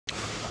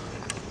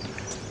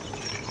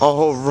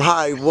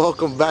Alright,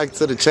 welcome back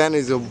to the channel.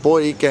 It's your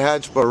boy Ike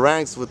Hatch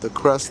Baranks with the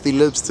crusty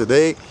lips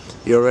today.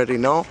 You already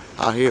know,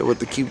 out here with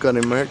the Keep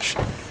Gunning merch.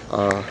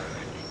 On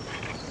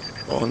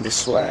the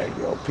swag,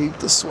 bro. Peep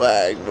the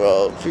swag,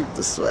 bro. Peep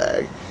the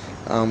swag.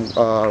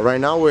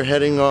 Right now we're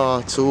heading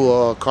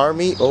to car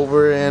meet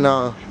over in,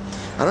 I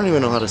don't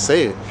even know how to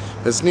say it.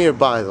 It's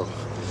nearby though.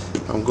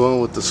 I'm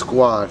going with the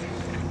squad.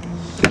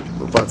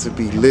 We're about to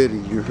be litty,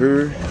 you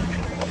heard?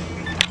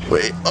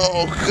 Wait,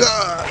 oh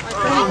God,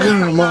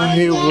 I'm out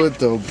here with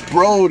the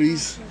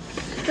Brodies.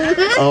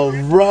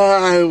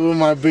 Alright, with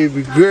my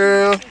baby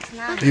girl,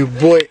 your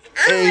boy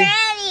A.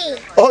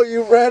 Oh,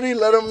 you ready?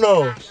 Let them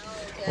know.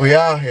 We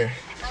out here.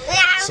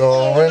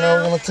 So right now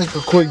we're gonna take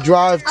a quick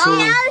drive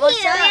to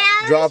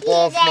drop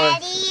off my.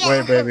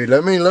 Wait, baby,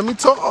 let me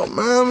talk,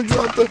 man. Let me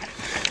drop the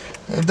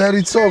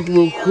daddy talk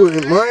real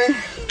quick, man.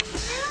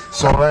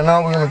 So right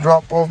now we're gonna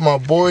drop off my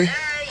boy.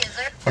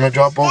 I'm gonna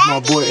drop off my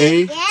boy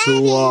A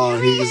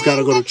to, he just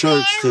gotta go to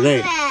church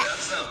today.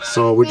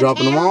 So we're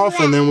dropping him off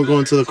and then we're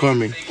going to the car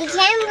meet. The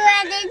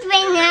camera is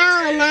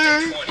right now.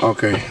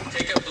 Okay.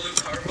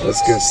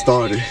 Let's get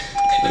started.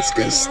 Let's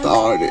get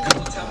started.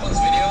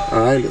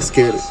 Alright, let's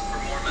get it.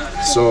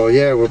 So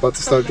yeah, we're about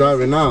to start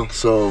driving now.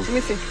 So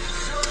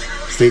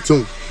stay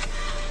tuned.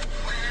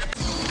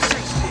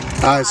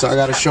 Alright, so I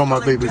gotta show my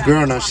baby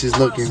girl now. She's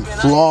looking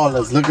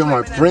flawless. Look at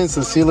my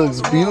princess. She looks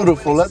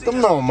beautiful. Let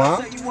them know,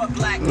 ma.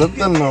 Let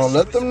them know.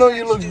 Let them know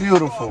you look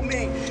beautiful.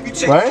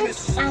 Right?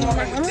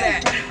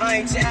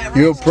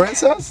 You a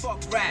princess?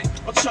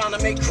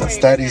 That's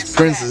daddy's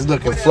princess.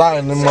 Looking fly.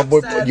 And then my boy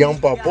Young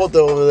Papote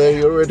over there.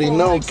 You already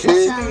know,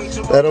 kid.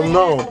 Let him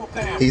know.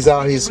 He's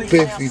out here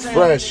spiffy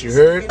fresh. You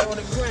heard?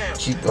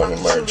 Keep on the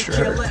merch. You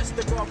heard?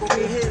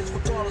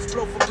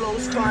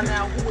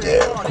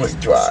 Yeah, quick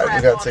drive.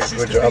 We gotta take a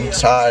good drive. I'm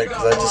tired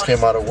because I just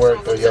came out of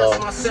work, but yo,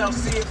 it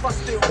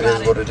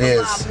is what it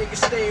is.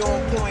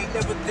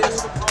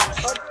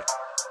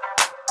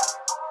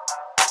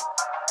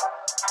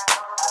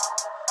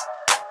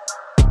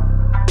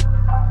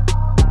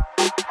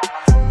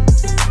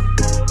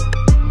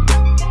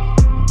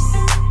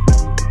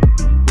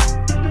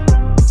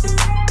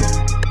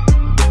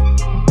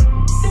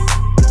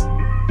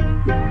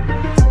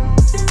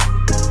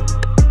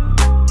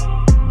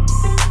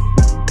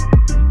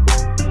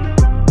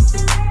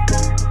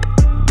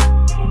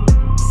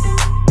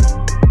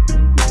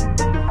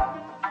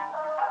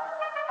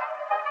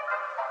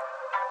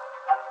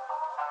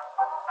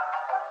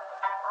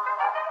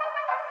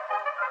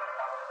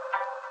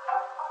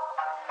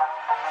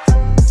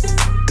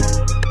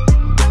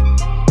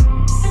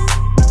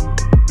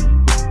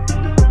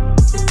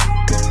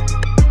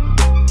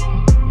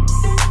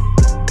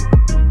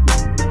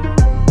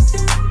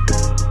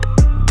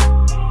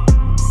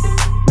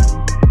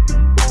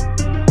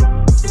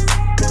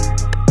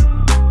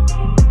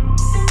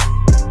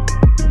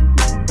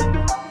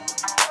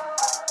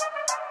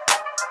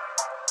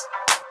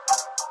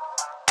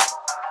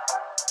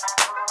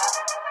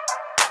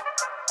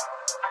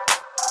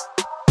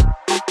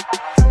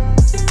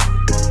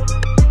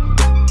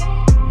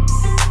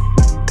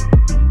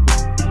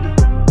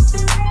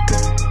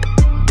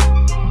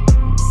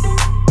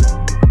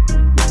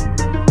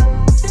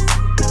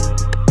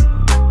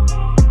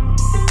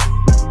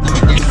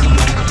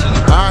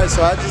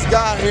 So I just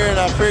got here and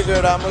I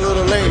figured I'm a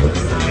little late.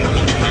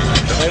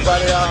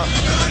 Everybody got it.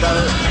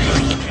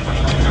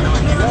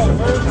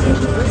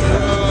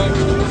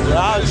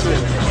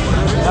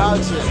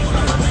 Gotcha.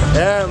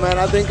 Yeah, man,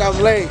 I think I'm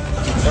late.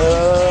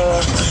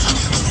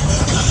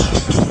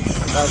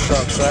 That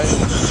sucks, right?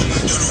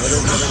 It is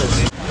what it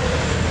is.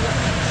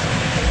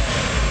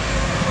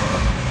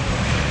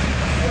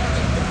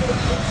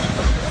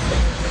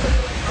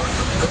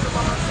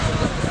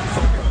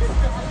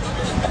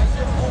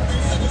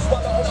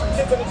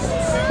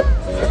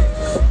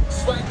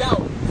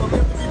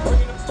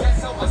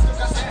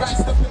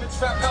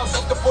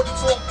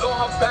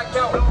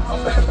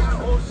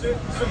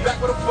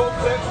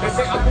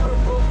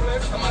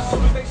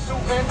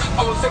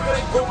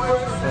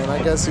 And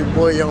I guess your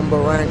boy Young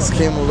Baranks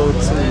came a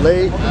little too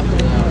late,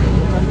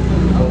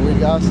 but we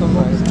got some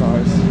nice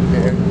cars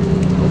here.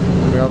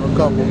 We have a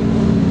couple.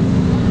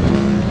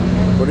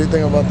 What do you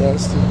think about the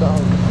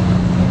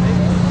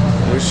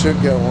S2000? We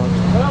should get one.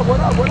 What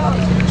up? We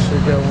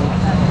should get one.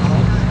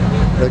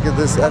 Look at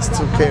this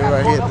S2K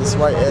right here, this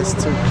white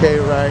S2K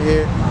right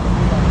here.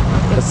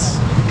 That's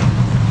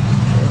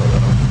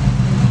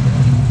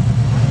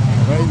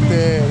right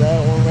there,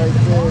 that one right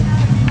there.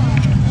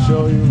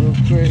 Show you real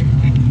quick.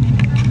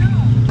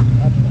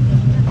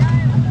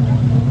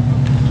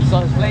 So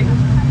it's late.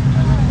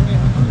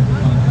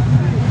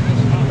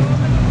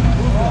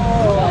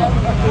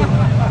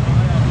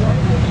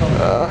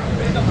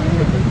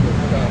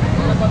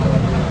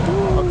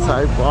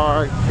 Type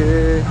R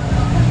kid.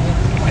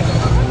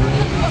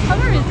 What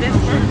color is this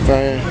one?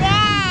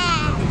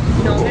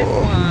 No, this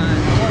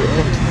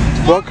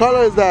one. What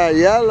color is that?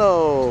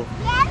 Yellow.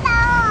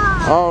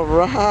 All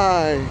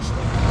right.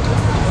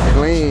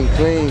 Clean.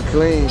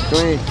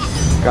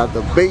 Got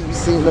the baby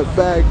seat in the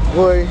back,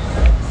 boy.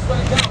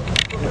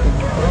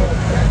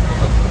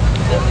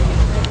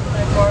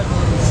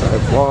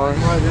 Side bar.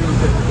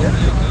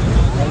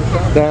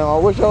 Damn, I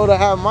wish I would have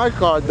had my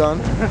car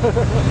done.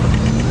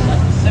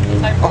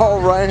 Oh,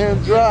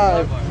 right-hand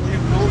drive.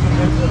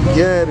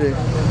 Get it.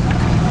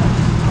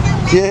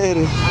 Get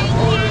it.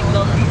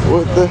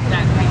 With the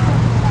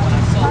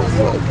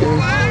fucking.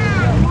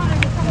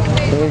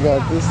 They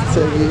got this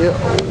tag here.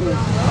 Oh.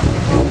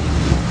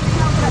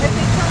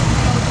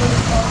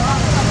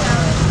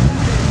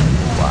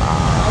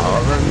 Wow,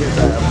 look at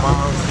that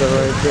monster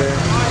right there.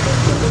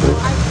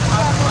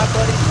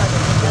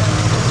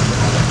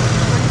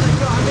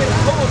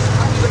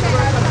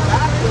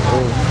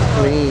 Oh,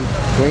 clean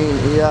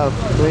EF.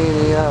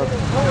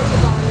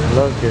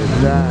 Look at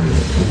that.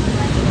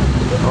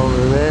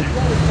 Over there.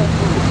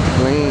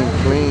 Clean.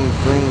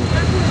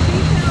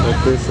 But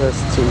this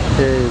S2K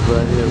is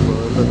right here, bro.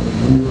 It looks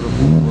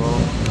beautiful, bro.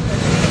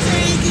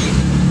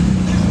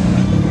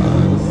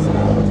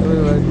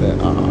 Look like that.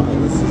 Oh,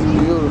 this is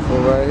beautiful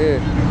right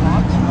here.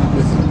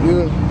 This is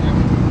beautiful.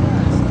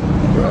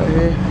 Right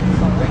here.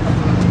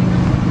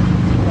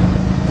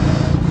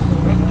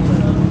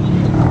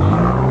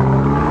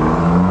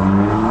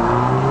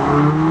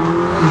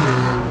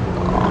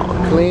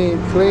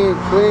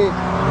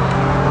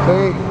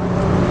 Clean.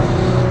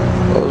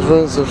 Those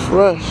rims are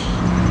fresh.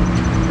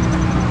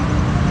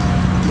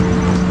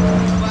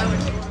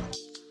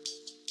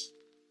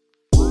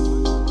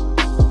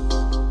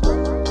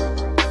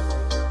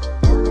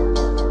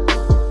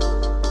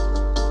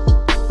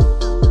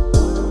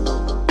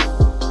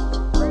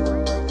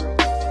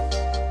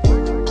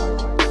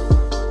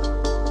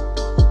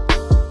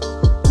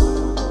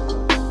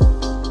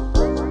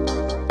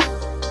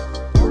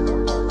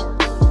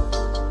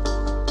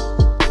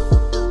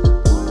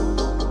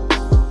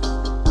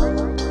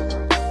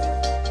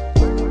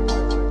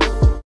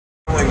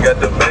 Got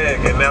the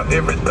bag and now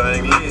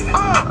everything lit.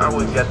 I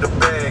went got the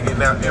bag and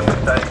now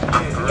everything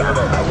lit.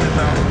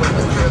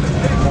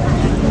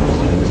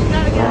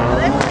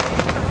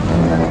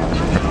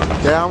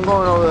 Yeah, I'm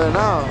going over there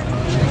now.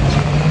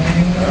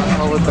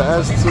 With the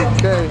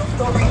S2K.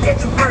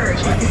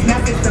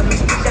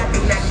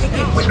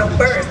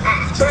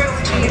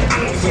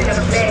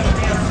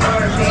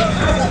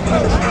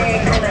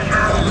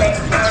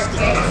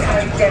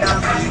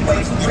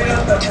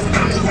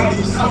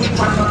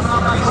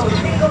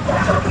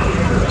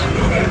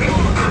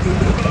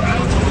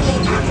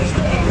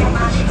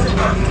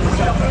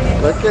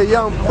 Look at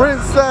young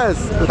princess.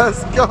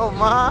 Let's go,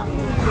 ma.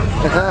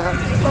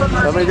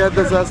 Let me get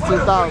this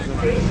S2000.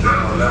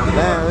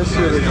 Damn, this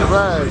shit is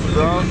trash,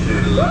 bro.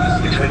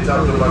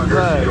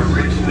 Trash.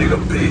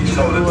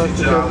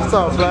 What's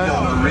up, man?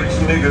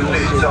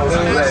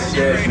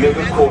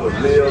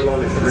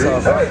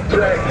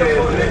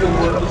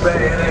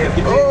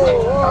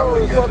 Oh,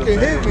 it fucking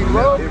hit me,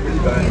 bro.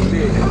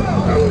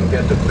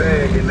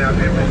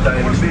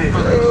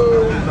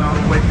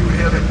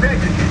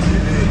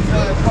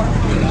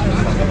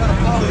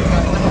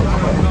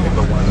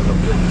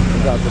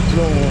 Got the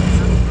blue one.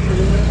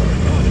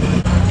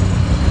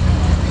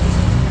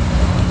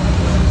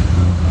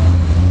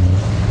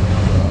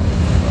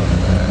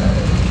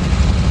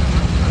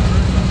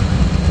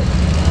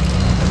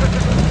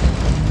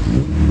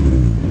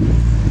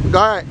 Go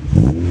ahead.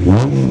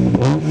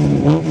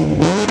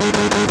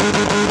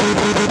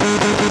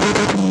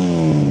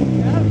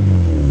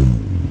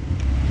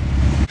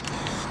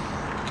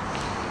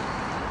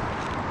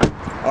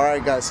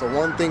 Alright guys, so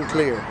one thing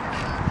clear.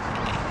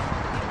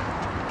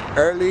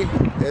 Early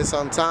is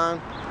on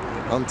time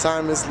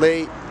is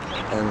late,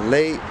 and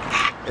late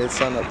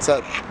it's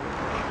unacceptable.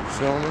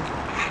 Feel me?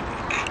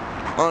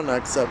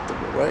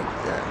 Unacceptable, right?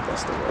 Yeah,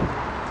 that's the word.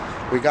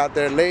 We got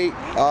there late.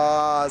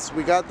 So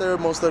we got there,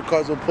 most of the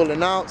cars were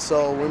pulling out,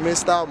 so we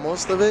missed out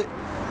most of it.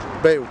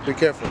 Babe, be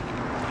careful.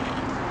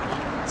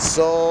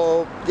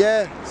 So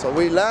yeah, so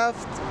we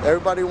left.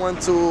 Everybody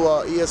went to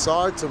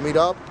ESR to meet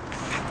up,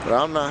 but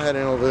I'm not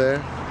heading over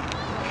there,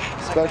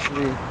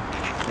 especially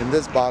in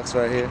this box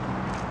right here.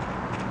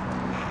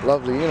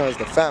 Lovely, you know, it's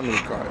the family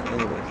car.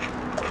 Anyway,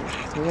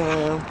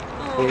 yeah,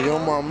 for your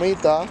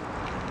mamita.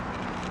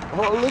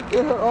 Oh, look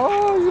at her.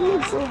 Oh, you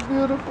look so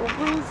beautiful,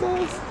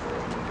 princess.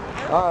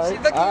 All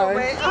right, go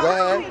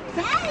ahead.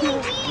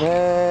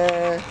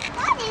 Man,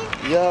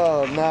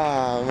 yo,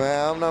 nah,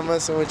 man, I'm not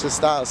messing with your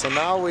style. So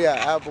now we at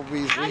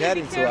Applebee's. We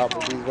heading to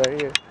Applebee's right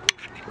here.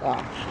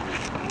 Wow.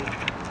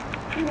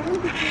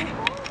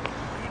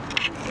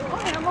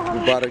 We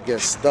about to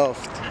get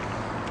stuffed.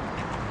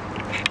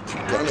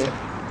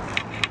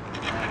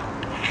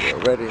 You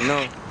already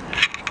know.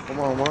 Come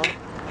on, mom.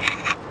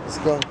 Let's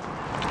go.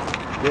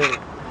 Get it.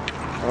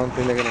 I don't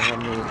think they're gonna have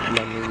me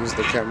let me use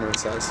the camera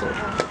inside, so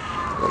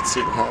let's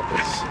see what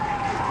happens.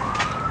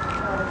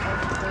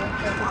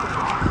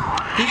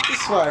 Keep the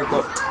swag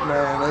up.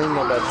 Man, ain't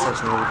nobody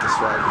touching me with the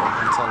swag, man.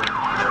 I'm telling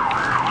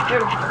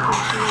you.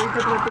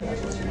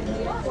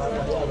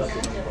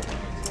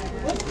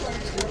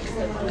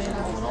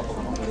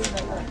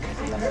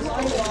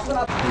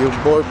 Your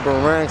boy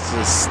Baranks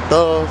is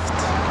stuffed.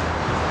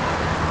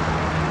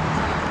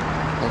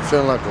 I'm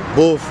feeling like a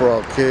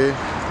bullfrog, kid.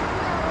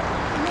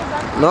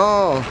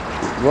 No,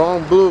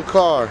 wrong blue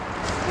car.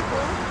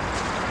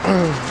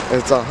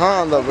 It's a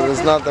Honda, but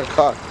it's not the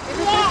car.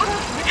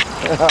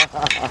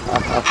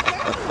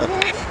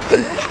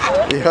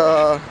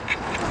 Yeah.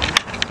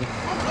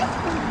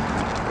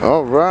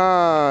 All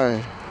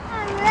right.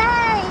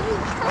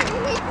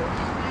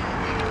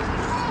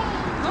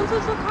 Don't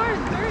touch the car,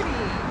 it's dirty.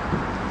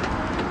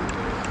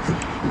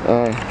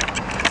 Alright.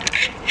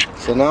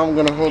 So now I'm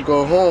gonna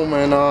go home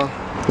and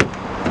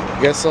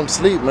get some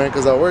sleep, man,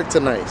 because I work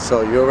tonight.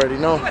 So you already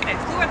know.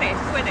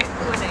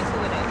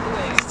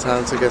 It's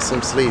time to get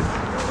some sleep.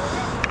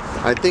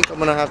 I think I'm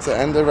gonna have to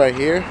end it right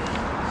here.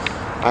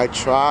 I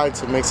tried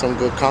to make some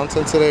good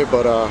content today,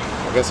 but I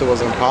guess it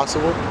was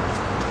impossible.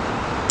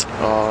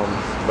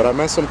 But I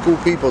met some cool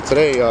people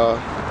today,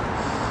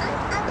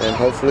 and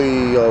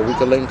hopefully we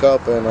can link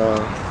up and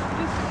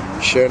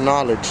share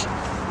knowledge.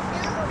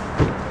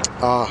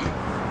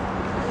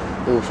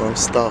 Oof, I'm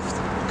stuffed.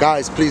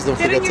 Guys, please don't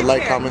forget to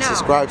like, comment,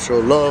 subscribe, show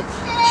love,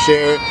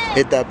 share,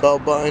 hit that bell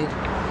button,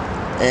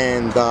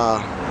 and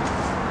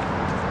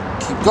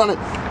keep gunning.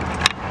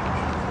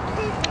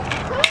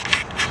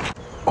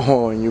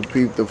 Oh, and you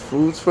peep the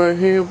fruits right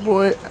here,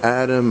 boy.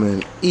 Adam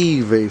and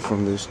Eve ate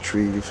from this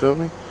tree, you feel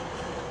me?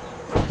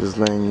 Just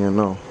letting you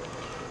know.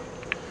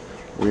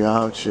 We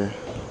out here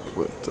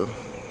with the...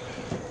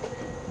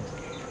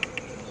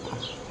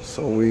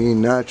 So we eat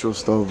natural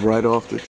stuff right off the